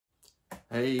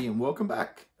Hey, and welcome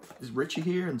back. This is Richie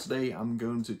here, and today I'm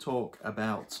going to talk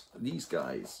about these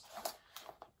guys.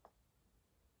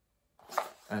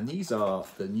 And these are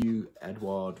the new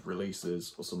Eduard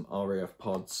releases of some RAF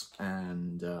pods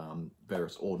and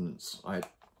various ordnance. I had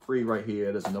 3 right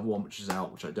here. There's another one which is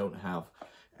out, which I don't have.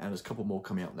 And there's a couple more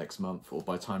coming out next month, or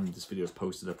by the time this video is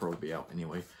posted, they'll probably be out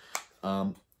anyway.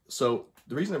 So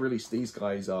the reason I released these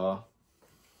guys are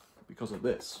because of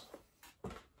this.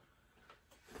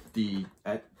 The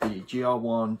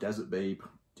GR1 Desert Babe,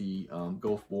 the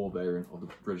Gulf War variant of the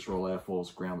British Royal Air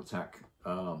Force ground attack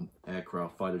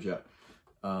aircraft fighter jet.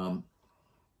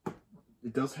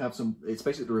 It does have some, it's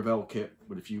basically the Revell kit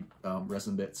with a few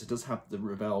resin bits. It does have the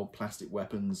Revell plastic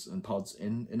weapons and pods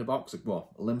in the box, well,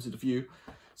 a limited few.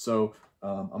 So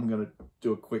I'm going to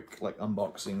do a quick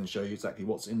unboxing and show you exactly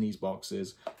what's in these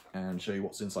boxes and show you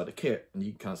what's inside the kit, and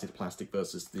you can kind of see the plastic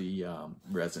versus the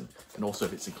resin, and also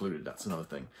if it's included, that's another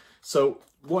thing. So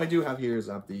what I do have here is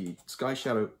I have the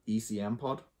Shadow ECM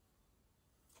pod,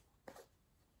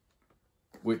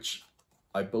 which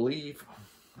I believe,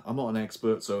 I'm not an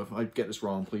expert, so if I get this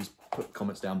wrong, please put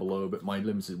comments down below, but my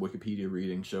limited Wikipedia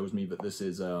reading shows me that this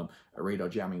is a radar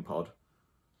jamming pod.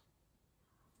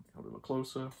 A little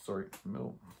closer, sorry,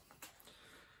 middle.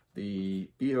 The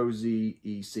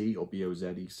BOZ-EC or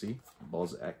BOZ-EC,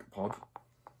 BOZ-EC pod.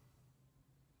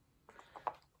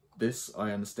 This,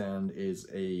 I understand, is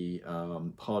a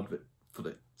pod that for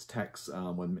the detects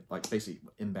when basically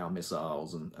inbound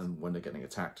missiles and when they're getting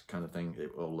attacked kind of thing.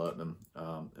 It will alert them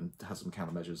and has some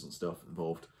countermeasures and stuff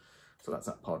involved. So that's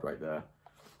that pod right there.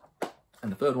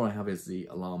 And the third one I have is the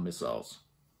alarm missiles.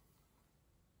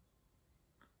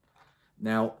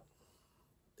 Now,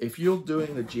 if you're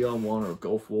doing the GR1 or a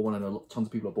Gulf War one, I know tons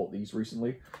of people have bought these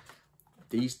recently,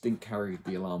 these didn't carry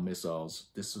the alarm missiles.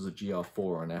 This was a GR4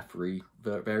 or an F3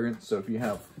 variant. So if you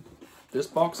have this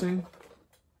boxing,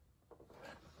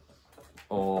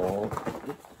 or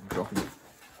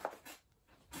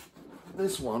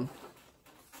this one,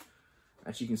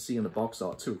 as you can see in the box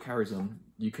art too, it carries them,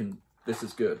 this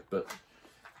is good. But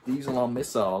these alarm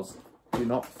missiles do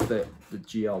not fit the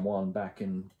GR1 back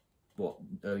in, what,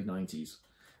 early 90s.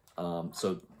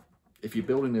 So if you're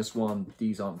building this one,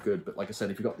 these aren't good. But like I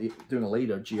said, if you're doing a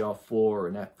later GR4 or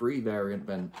an F3 variant,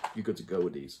 then you're good to go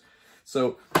with these.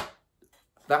 So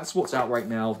that's what's out right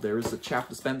now. There is the chaff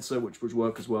dispenser, which would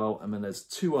work as well. And then there's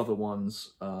 2 other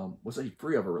ones. What's actually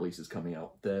 3 other releases coming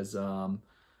out. There's Paveway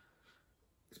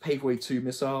 2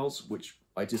 missiles, which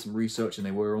I did some research and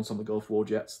they were on some of the Gulf War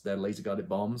jets. They're laser guided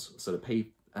bombs. So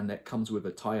and that comes with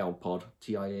a TIALD pod,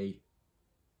 T-I-A-L-D,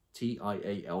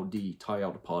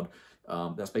 TIALD pod.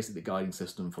 That's basically the guiding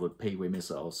system for the Paveway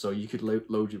missiles. So you could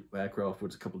load your aircraft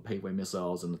with a couple of Paveway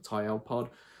missiles and the TIALD pod.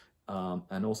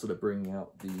 And also they're bringing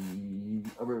out the,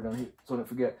 I wrote it down here so I don't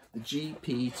forget, the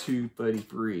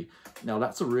GP233. Now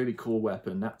that's a really cool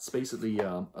weapon. That's basically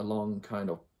a long kind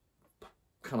of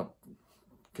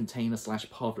container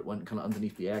 / pod that went kind of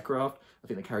underneath the aircraft. I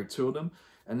think they carried 2 of them.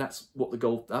 And that's what the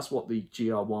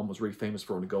GR1 was really famous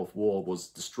for in the Gulf War, was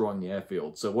destroying the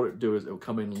airfield. So what it would do is it would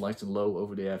come in light and low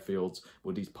over the airfields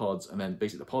with these pods, and then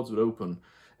basically the pods would open,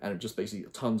 and it just basically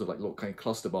tons of little kind of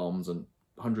cluster bombs and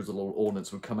hundreds of little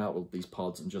ordnance would come out of these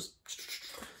pods and just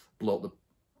blow up the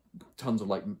tons of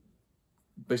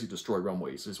basically destroy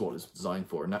runways is what it's designed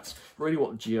for. And that's really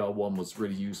what GR1 was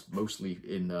really used mostly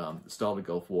in the start of the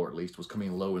Gulf War, at least, was coming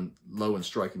in low and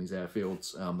striking these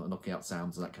airfields, knocking out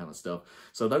sounds and that kind of stuff.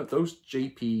 So those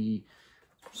JP,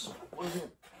 what is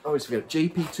it? I always forget,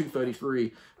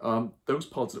 JP233, those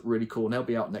pods look really cool, and they'll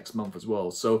be out next month as well.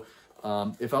 So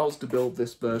if I was to build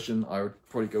this version, I would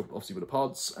probably go obviously with the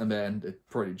pods, and then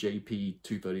probably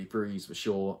JP233s for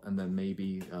sure, and then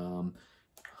maybe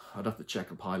I'd have to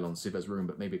check a pylon, see if there's room,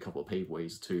 but maybe a couple of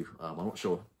paveways too. I'm not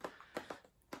sure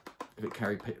if it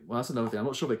carried, well, that's another thing. I'm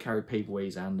not sure if it carried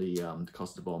paveways and the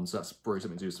cluster bombs. So that's probably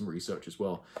something to do with some research as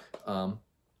well. A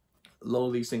lot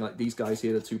of these things, like these guys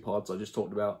here, the 2 pods I just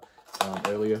talked about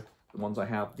earlier, the ones I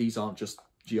have, these aren't just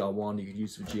GR1, you can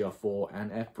use for GR4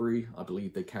 and F3. I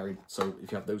believe they carried, so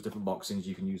if you have those different boxings,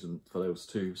 you can use them for those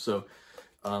too. So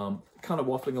kind of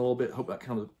waffling a little bit, hope that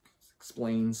kind of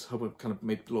explains, hope I've kind of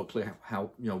made it a little clear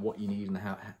how, what you need and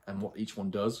how and what each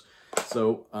one does.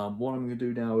 So what I'm going to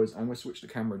do now is I'm going to switch the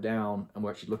camera down and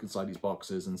we'll actually look inside these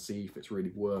boxes and see if it's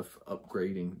really worth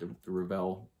upgrading the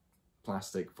Revell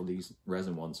plastic for these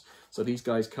resin ones. So these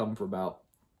guys come for about,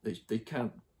 they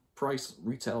can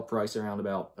retail price around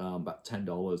about $10,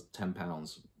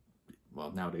 £10.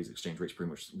 Well, nowadays exchange rate's pretty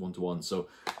much 1 to 1, so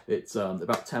it's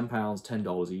about £10,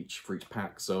 $10 each for each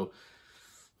pack. So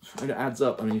and it adds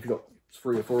up. I mean, if you've got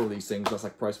 3 or 4 of these things. That's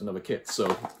like the price of another kit.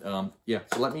 So yeah,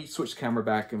 so let me switch the camera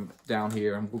back and down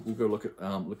here, and we'll go look at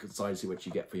the size, see what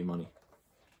you get for your money.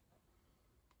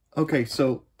 Okay,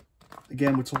 so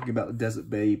again, we're talking about the Desert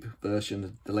Babe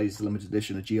version, the latest limited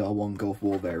edition, the GR1 Gulf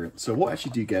War variant. So what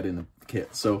actually do you get in the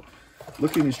kit? So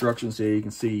looking at the instructions here, you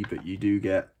can see that you do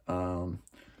get the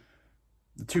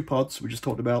 2 pods we just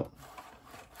talked about,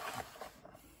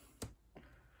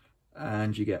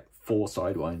 and you get 4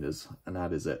 sidewinders, and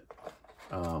that is it.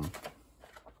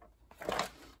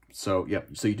 So yeah,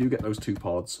 so you do get those 2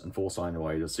 pods and 4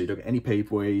 sidewinders. So you don't get any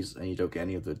paveways, and you don't get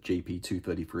any of the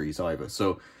JP233s either.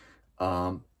 So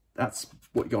that's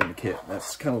what you got in the kit.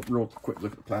 That's kind of a real quick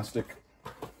look at the plastic.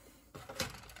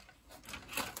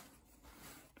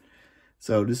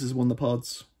 So this is one of the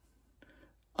pods.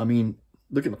 I mean,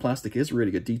 look at the plastic, it's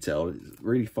really good detail. It's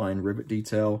really fine rivet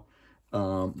detail. The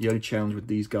only challenge with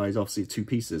these guys, obviously 2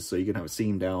 pieces, so you're gonna have a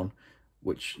seam down,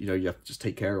 which, you know, you have to just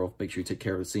take care of. Make sure you take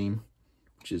care of the seam,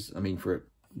 which is, I mean, for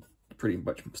pretty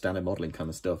much standard modeling kind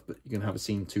of stuff, but you're gonna have a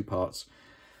seam 2 parts.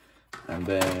 And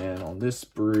then on this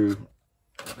sprue,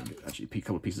 actually a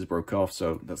couple of pieces broke off,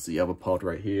 so that's the other pod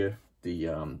right here, the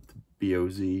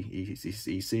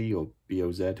BOZ-EC or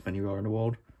BOZ, depending where you are in the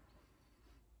world.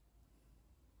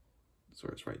 So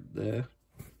it's right there.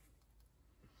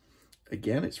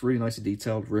 Again, it's really nicely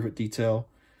detailed, rivet detail.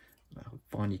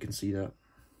 Fine, you can see that.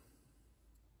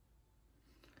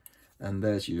 And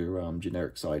there's your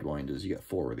generic sidewinders. You get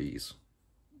 4 of these.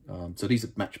 So these are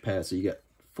match pairs, so you get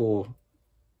 4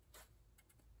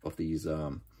 of these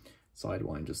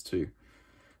sidewinders too.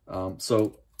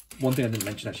 So one thing I didn't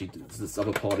mention, actually, is this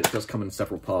other pod. It does come in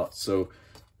several parts. So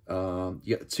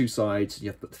you get the 2 sides, you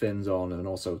have to put the fins on, and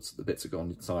also the bits that go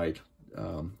on inside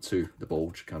to the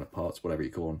bulge kind of parts, whatever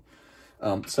you call them.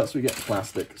 So that's where you get the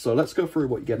plastic. So let's go through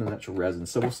what you get in the actual resin.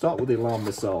 So we'll start with the alarm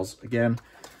missiles. Again,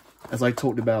 as I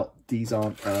talked about, these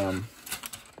aren't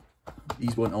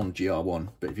these weren't on GR1,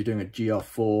 but if you're doing a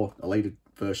GR4, a later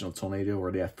version of Tornado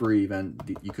or the F3, then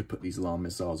you could put these alarm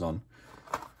missiles on.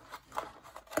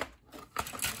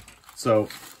 So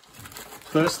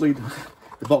firstly,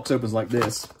 the box opens like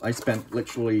this. I spent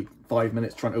literally 5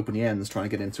 minutes trying to open the ends, trying to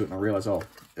get into it, and I realized, oh,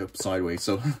 it opens sideways.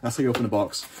 So that's how you open the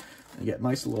box. You get a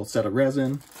nice little set of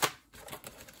resin,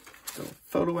 a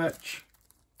photo etch,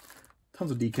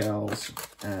 tons of decals,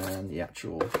 and the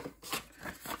actual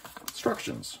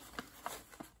instructions.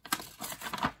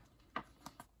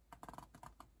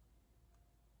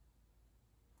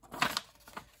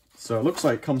 So it looks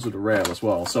like it comes with a rail as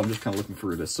well. So I'm just kind of looking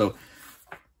through this. So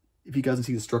if you guys can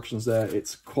see the instructions there,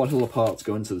 it's quite a lot of parts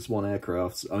go into this one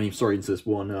aircraft. I mean, sorry, into this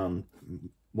one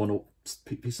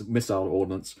piece of missile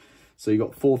ordnance. So you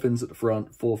got 4 fins at the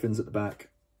front, 4 fins at the back.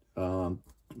 Well,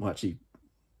 actually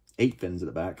 8 fins at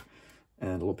the back, and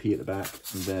a little P at the back.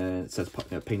 And then it says, you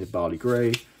know, painted barley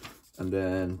grey, and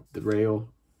then the rail,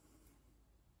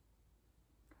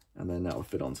 and then that will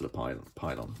fit onto the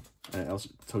pylon. And it also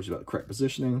tells you about the correct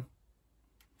positioning,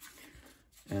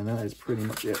 and that is pretty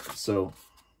much it. So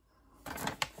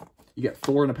you get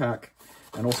 4 in a pack,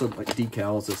 and also like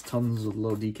decals. There's tons of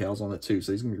little decals on it too,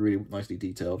 so these are gonna be really nicely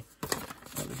detailed.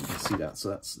 I don't know if you can see that, so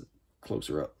that's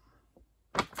closer up.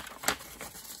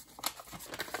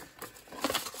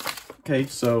 Okay,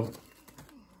 so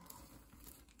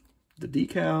the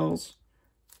decals,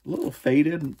 a little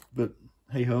faded, but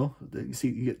hey ho. You see,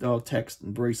 you get text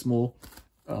and very small.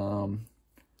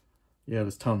 Yeah,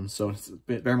 there's tons. So it's,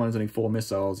 bear in mind, there's only 4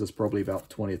 missiles. There's probably about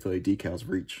 20 or 30 decals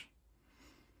for each.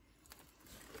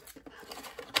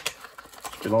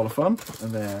 A lot of fun.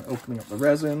 And then opening up the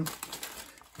resin.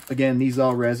 Again, these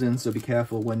are resin, so be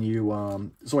careful when you,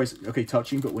 it's always okay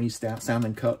touching, but when you sand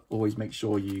and cut, always make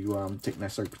sure you take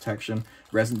necessary protection.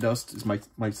 Resin dust is my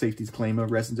safety disclaimer.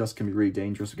 Resin dust can be really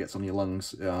dangerous. It gets on your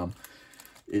lungs.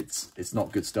 It's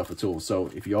not good stuff at all. So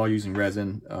if you are using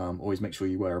resin, always make sure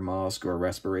you wear a mask or a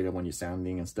respirator when you're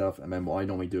sanding and stuff. And then what I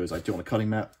normally do is I do on a cutting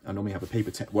mat, I normally have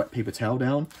a wet paper towel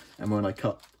down, and when I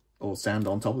cut or sand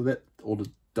on top of it, all the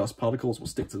dust particles will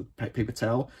stick to the paper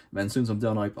towel. And then as soon as I'm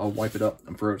done, I'll wipe it up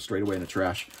and throw it straight away in the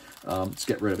trash. Just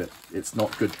get rid of it. It's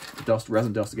not good.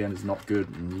 Resin dust again is not good,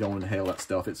 and you don't want to inhale that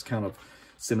stuff. It's kind of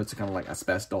similar to kind of like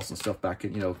asbestos and stuff back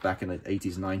in, back in the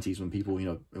 80s and 90s when people,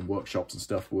 in workshops and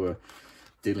stuff were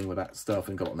dealing with that stuff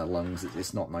and got it in their lungs.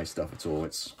 It's not nice stuff at all.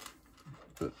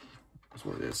 But that's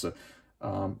what it is. So,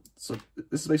 so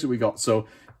this is basically what we got. So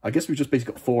I guess we just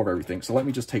basically got 4 of everything. So let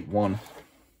me just take one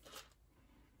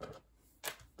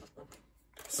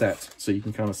set so you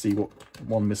can kind of see what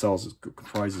one missile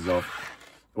comprises of.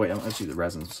 Wait, actually the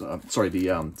resin. So, sorry, the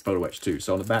photo etch too.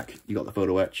 So on the back you got the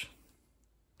photo etch.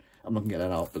 I'm not gonna get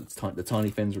that out, but it's the tiny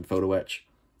fins with photo etch.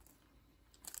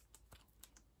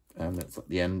 And it's at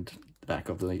the end, the back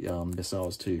of the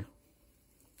missiles too.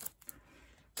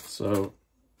 So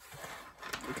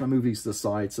we can move these to the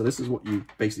side. So this is what you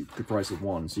basically comprise of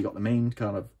one. So you got the main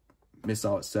kind of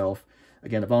missile itself.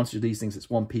 Again, advantage of these things, it's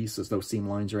one piece. There's no seam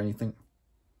lines or anything.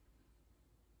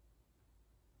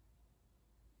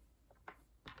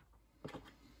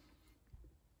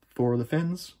 Four of the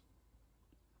fins.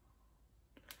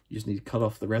 You just need to cut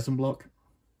off the resin block.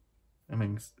 I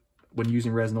mean, when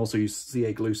using resin, also use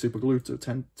CA glue, super glue to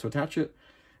attach it.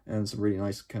 And some really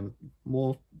nice kind of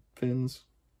more fins.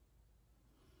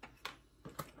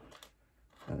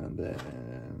 And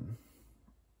then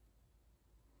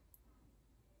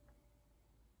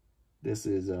this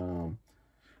is so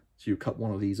you cut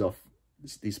one of these off.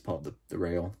 These part of the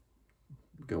rail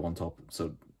go on top.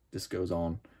 So this goes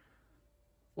on.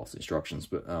 Lots of instructions,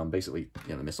 but basically,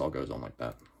 you know, the missile goes on like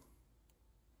that.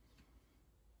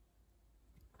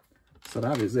 So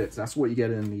that is it. That's what you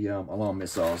get in the alarm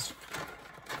missiles.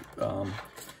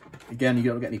 Again, you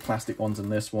don't get any plastic ones in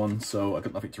this one, so I've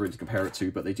got nothing to really compare it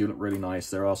to, but they do look really nice.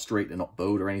 They are straight, they're not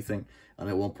bowed or anything. I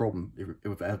know one problem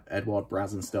with Eduard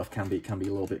Brassin stuff can be a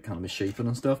little bit kind of misshapen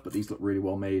and stuff, but these look really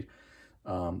well made,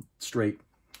 straight,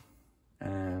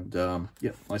 and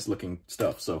yeah, nice looking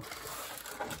stuff. So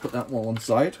put that one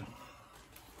side.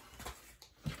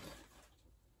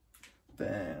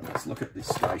 Then let's look at the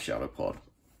Sky Shadow pod.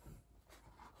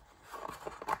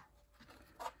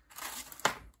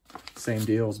 Same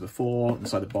deal as before.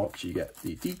 Inside the box you get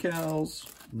the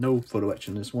decals. No photo etch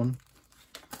in this one.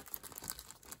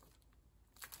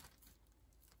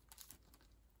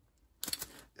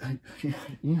 You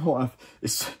know what?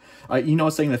 You know I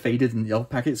was saying they're faded in the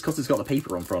old packet. It's because it's got the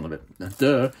paper on front of it.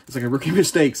 Duh! It's like a rookie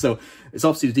mistake. So it's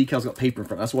obviously the decals got paper in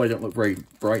front. That's why they don't look very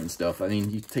bright and stuff. I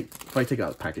mean, if I take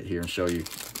out the packet here and show you.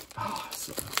 Oh,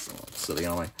 so silly,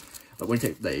 aren't I? But when you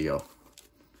take, there you go.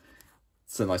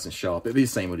 So nice and sharp. It'd be the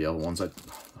same with the other ones.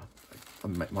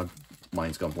 My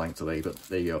mind's gone blank today, but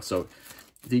there you go. So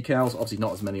decals, obviously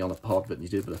not as many on the pod that you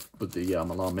did with the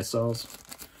alarm missiles.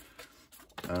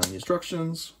 And the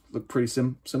instructions look pretty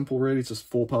simple, really. It's just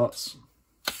 4 parts.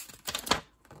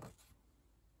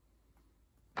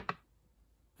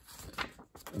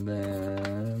 And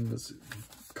then there's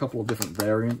a couple of different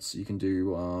variants. You can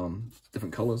do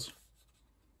different colors.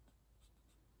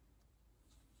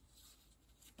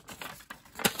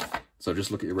 So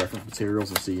just look at your reference materials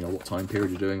and see, you know, what time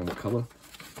period you're doing and what color.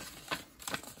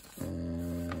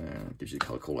 And it gives you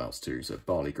color callouts too. So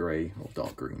barley grey or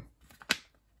dark green.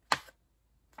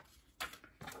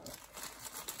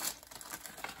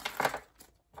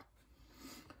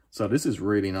 So this is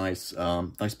really nice.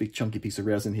 Nice big chunky piece of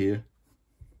resin here.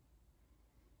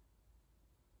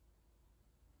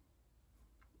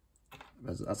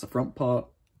 That's the front part.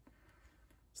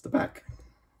 It's the back.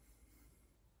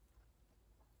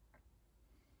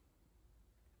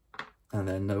 And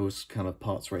then those kind of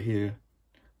parts right here,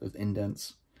 those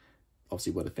indents,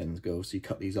 obviously where the fins go. So you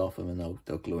cut these off and then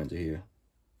they'll glue into here.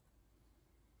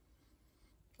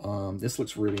 This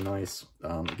looks really nice.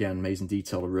 Again, amazing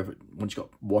detail. The rivet. Once you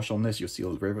got wash on this, you'll see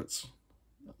all the rivets.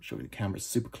 I'll show you the camera. It's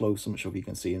super close. I'm not sure if you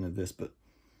can see any of this, but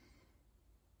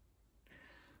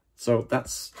so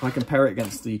that's, if I compare it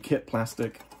against the kit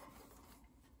plastic,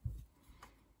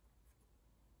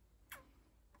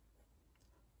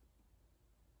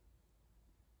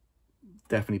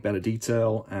 definitely better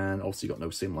detail, and also got no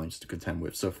seam lines to contend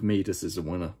with. So for me, this is a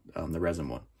winner, the resin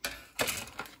one.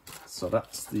 So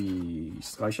that's the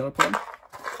Sky Shadow pod.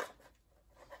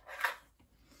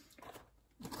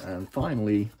 And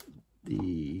finally,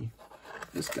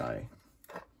 this guy.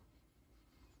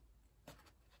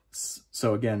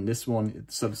 So again, this one,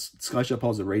 so the Sky Shadow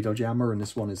pod is a radar jammer, and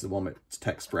this one is the one with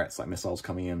tech threats like missiles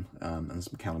coming in, and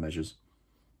some countermeasures.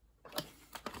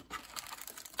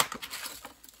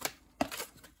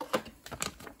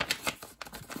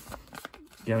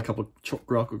 Again, a couple of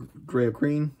grey or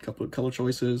green, a couple of color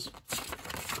choices,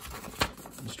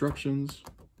 instructions,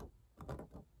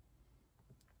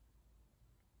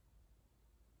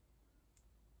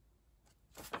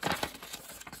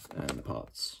 and the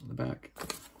parts on the back.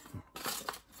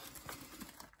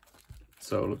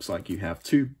 So it looks like you have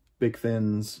 2 big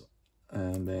fins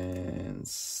and then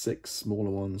 6 smaller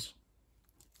ones.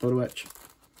 Photo etch.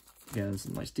 Again,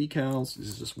 some nice decals. This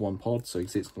is just one pod, so you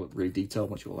can see it's going to look really detailed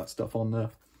once you got all that stuff on there.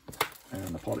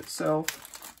 And the pod itself.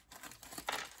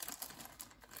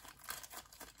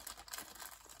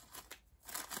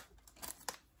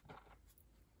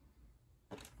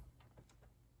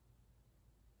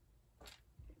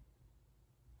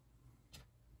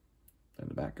 Then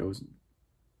the back goes,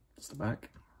 it's the back.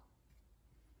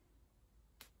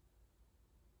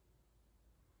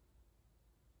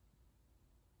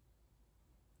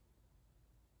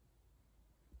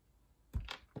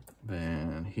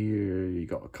 here you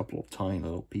got a couple of tiny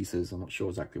little pieces. I'm not sure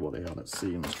exactly what they are. Let's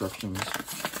see instructions.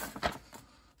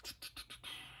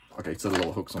 Okay, so the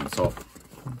little hooks on the top,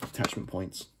 attachment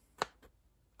points.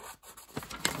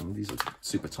 And these are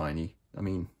super tiny. I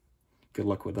mean, good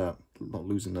luck with that, not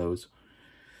losing those.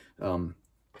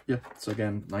 Yeah, so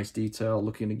again, nice detail.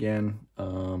 Looking again,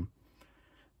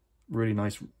 really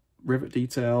nice rivet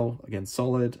detail. Again,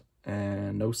 solid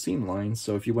and no seam lines.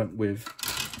 So if you went with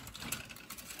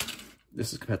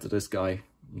this is compared to this guy,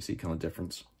 you see kind of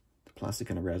difference. The plastic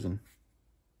and the resin.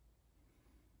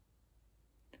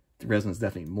 The resin is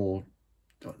definitely more,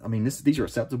 I mean, these are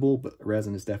acceptable, but the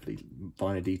resin is definitely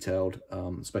finer detailed,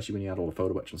 especially when you add all the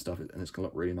photo etch and stuff, and it's going to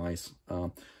look really nice.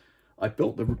 I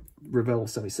built the Revell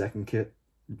 72nd kit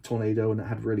Tornado, and it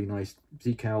had really nice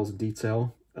decals and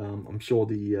detail. I'm sure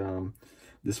the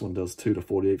this one does 2 to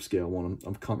 48 scale one.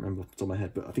 I can't remember off the top of my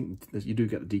head, but I think you do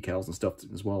get the decals and stuff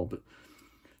as well. But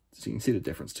so you can see the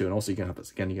difference too, and also you can have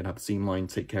this again. You can have the seam line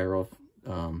to take care of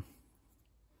because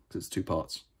it's 2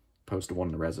 parts opposed to 1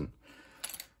 in the resin.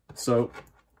 So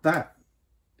that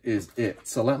is it.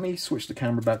 So let me switch the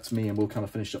camera back to me and we'll kind of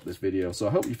finish up this video. So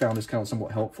I hope you found this kind of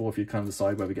somewhat helpful if you kind of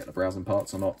decide whether to get the browsing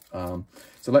parts or not.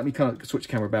 So let me kind of switch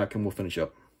the camera back and we'll finish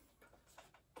up.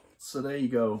 So there you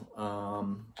go.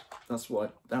 That's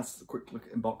the quick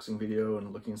look unboxing video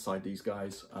and looking inside these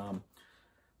guys.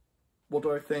 What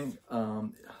do I think?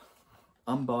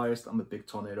 I'm biased. I'm a big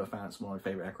Tornado fan. It's one of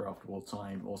my favorite aircraft of all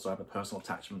time. Also, I have a personal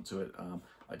attachment to it.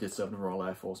 I did serve in the Royal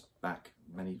Air Force back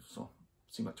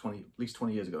seemed like at least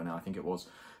 20 years ago now, I think it was.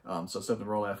 So I served in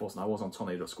the Royal Air Force and I was on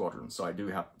Tornado Squadron. So I do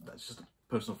have, that's just a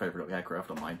personal favorite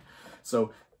aircraft of mine.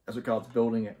 So as regards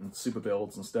building it and super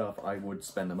builds and stuff, I would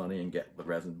spend the money and get the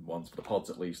resin ones for the pods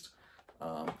at least.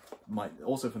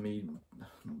 Also for me,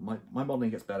 my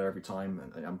modeling gets better every time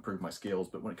and I improve my skills.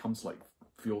 But when it comes to like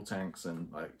fuel tanks and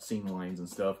like seam lines and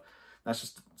stuff, that's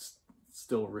just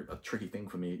still a tricky thing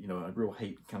for me. You know, I real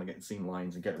hate kind of getting seam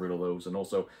lines and getting rid of those. And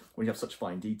also when you have such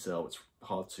fine detail, it's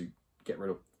hard to get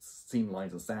rid of seam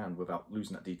lines and sand without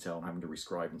losing that detail and having to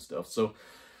rescribe and stuff. So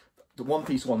the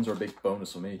one-piece ones are a big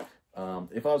bonus for me.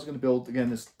 If I was going to build,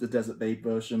 again, the Desert Babe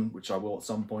version, which I will at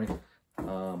some point,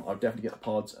 I'd definitely get the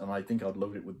pods, and I think I'd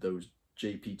load it with those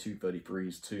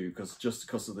JP233s too,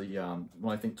 because of the,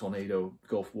 when I think Tornado,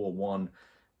 Gulf War 1,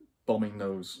 bombing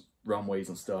those runways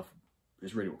and stuff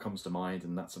is really what comes to mind,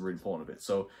 and that's really important of it.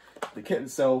 So the kit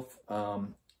itself,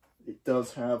 it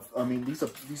does have, I mean,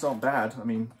 these aren't bad. I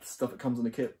mean, stuff that comes in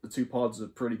the kit, the 2 pods are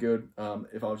pretty good.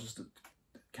 If I was just a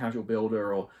casual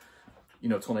builder, or, you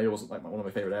know, Tornado wasn't like one of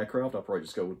my favorite aircraft, I'd probably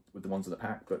just go with the ones in the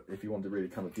pack. But if you want to really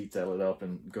kind of detail it up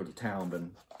and go to town,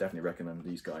 then definitely recommend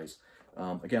these guys.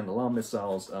 Again, the alarm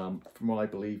missiles, from what I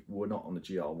believe, were not on the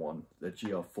GR1. They're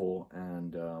GR4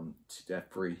 and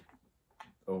F3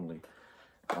 only.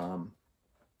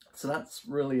 So that's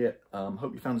really it.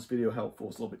 Hope you found this video helpful.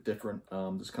 It's a little bit different.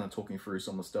 Just kind of talking through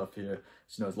some of the stuff here.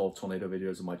 So, you know, there's a lot of Tornado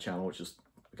videos on my channel, which is,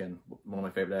 again, one of my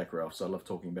favorite aircraft. So I love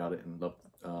talking about it and love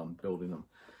building them.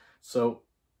 So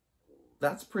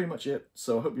that's pretty much it.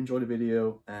 So I hope you enjoyed the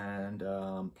video, and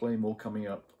plenty more coming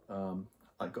up.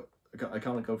 I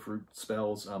kind of go through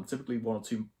spells, typically 1 or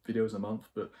 2 videos a month,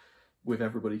 but with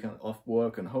everybody kind of off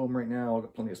work and home right now, I've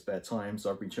got plenty of spare time, so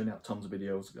I've been churning out tons of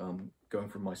videos, going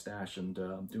through my stash and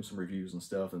doing some reviews and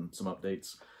stuff and some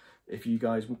updates. If you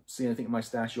guys see anything in my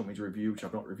stash you want me to review, which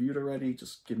I've not reviewed already,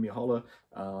 just give me a holler.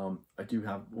 I do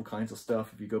have all kinds of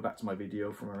stuff. If you go back to my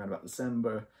video from around about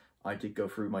December, I did go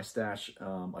through my stash.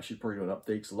 I should probably do an update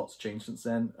because a lot's changed since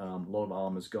then. A lot of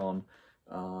armor's gone.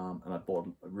 And I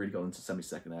really got into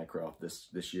 72nd aircraft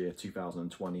this year,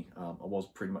 2020. I was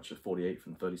pretty much at 48th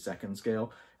and 32nd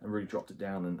scale and really dropped it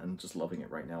down and just loving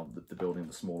it right now. The building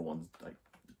the smaller ones like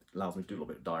allows me to do a little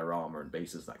bit of diorama and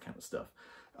bases, that kind of stuff.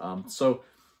 So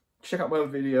check out my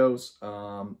other videos,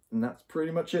 and that's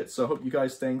pretty much it. So I hope you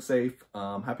guys staying safe,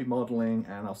 happy modeling,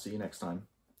 and I'll see you next time.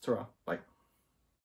 Ta-ra, bye.